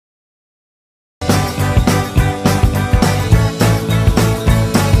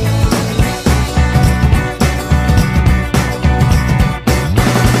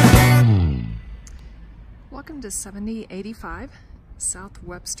is 7085 South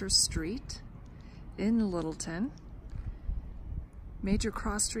Webster Street in Littleton. Major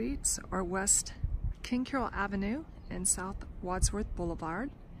cross streets are West King Carroll Avenue and South Wadsworth Boulevard.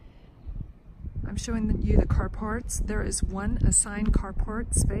 I'm showing you the carports. There is one assigned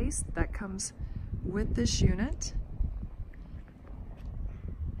carport space that comes with this unit.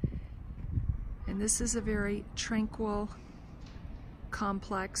 And this is a very tranquil,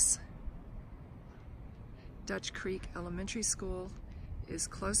 complex. Dutch Creek Elementary School is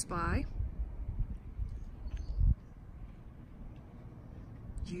close by.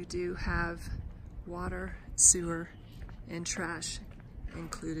 You do have water, sewer, and trash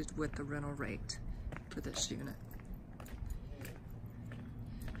included with the rental rate for this unit.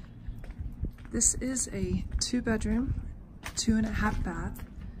 This is a 2-bedroom, 2.5 bath,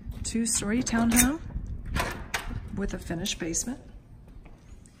 2-story townhome with a finished basement.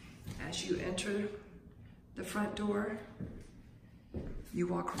 As you enter the front door, you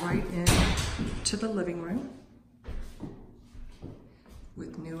walk right in to the living room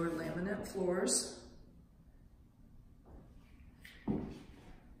with newer laminate floors.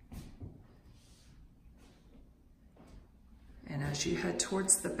 And as you head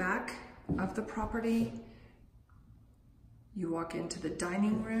towards the back of the property, you walk into the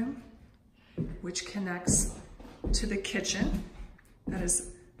dining room, which connects to the kitchen that has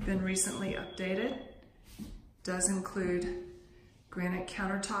been recently updated. Does include granite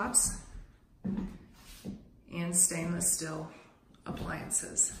countertops and stainless steel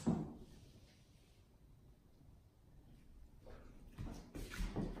appliances.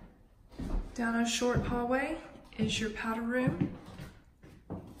 Down a short hallway is your powder room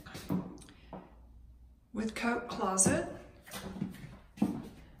with coat closet.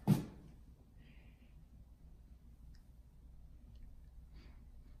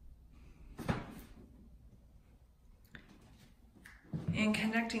 And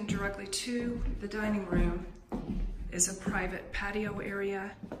connecting directly to the dining room is a private patio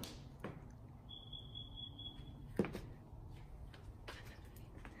area.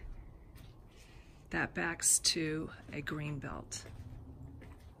 That backs to a green belt.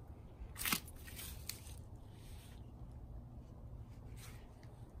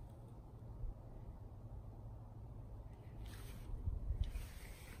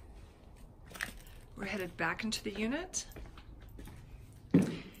 We're headed back into the unit.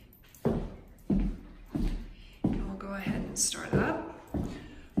 Start up.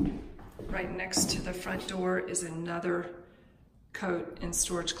 Right next to the front door is another coat and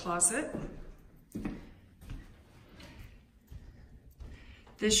storage closet.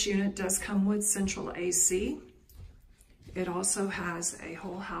 This unit does come with central AC. It also has a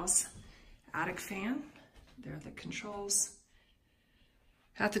whole house attic fan. There are the controls.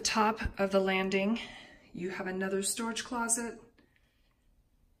 At the top of the landing, you have another storage closet.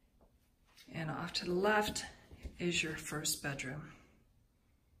 And off to the left is your first bedroom.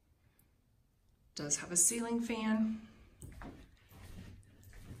 Does have a ceiling fan,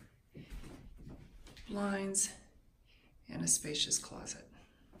 blinds, and a spacious closet.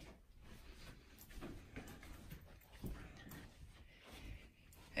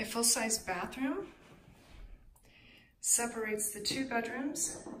 A full-size bathroom separates the 2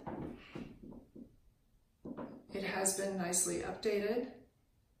 bedrooms. It has been nicely updated.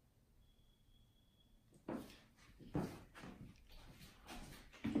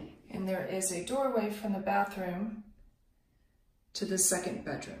 And there is a doorway from the bathroom to the 2nd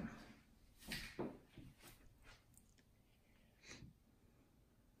bedroom.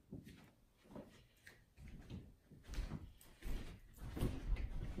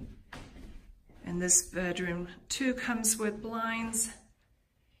 And this bedroom too comes with blinds,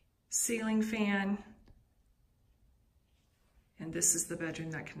 ceiling fan, and this is the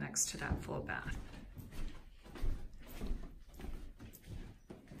bedroom that connects to that full bath.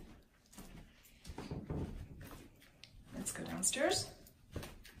 Let's go downstairs.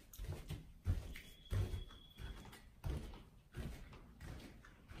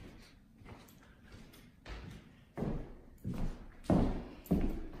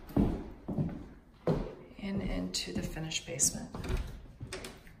 And into the finished basement.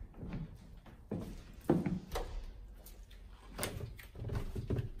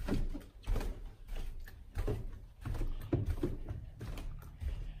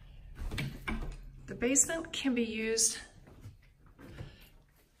 The basement can be used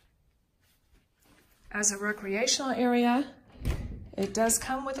as a recreational area. It does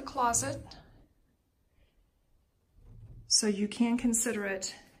come with a closet, so you can consider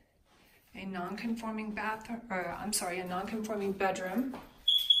it a non-conforming bathroom, or I'm sorry, a non-conforming bedroom.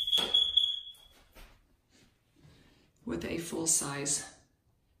 with a full-size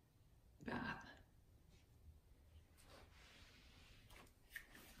bath.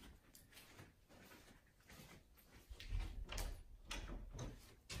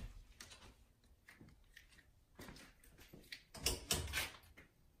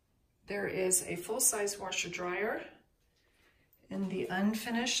 There is a full-size washer dryer in the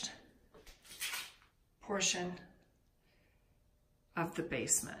unfinished portion of the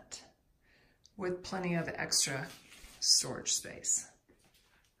basement with plenty of extra storage space.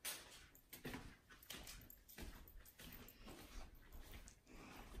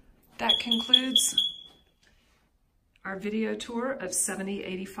 That concludes our video tour of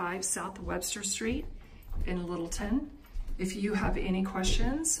 7085 South Webster Street in Littleton. If you have any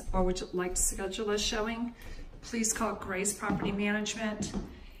questions or would like to schedule a showing, please call Grace Property Management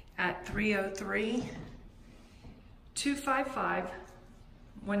at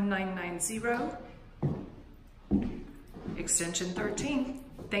 303-255-1990, extension 13.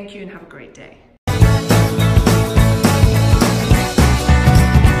 Thank you and have a great day.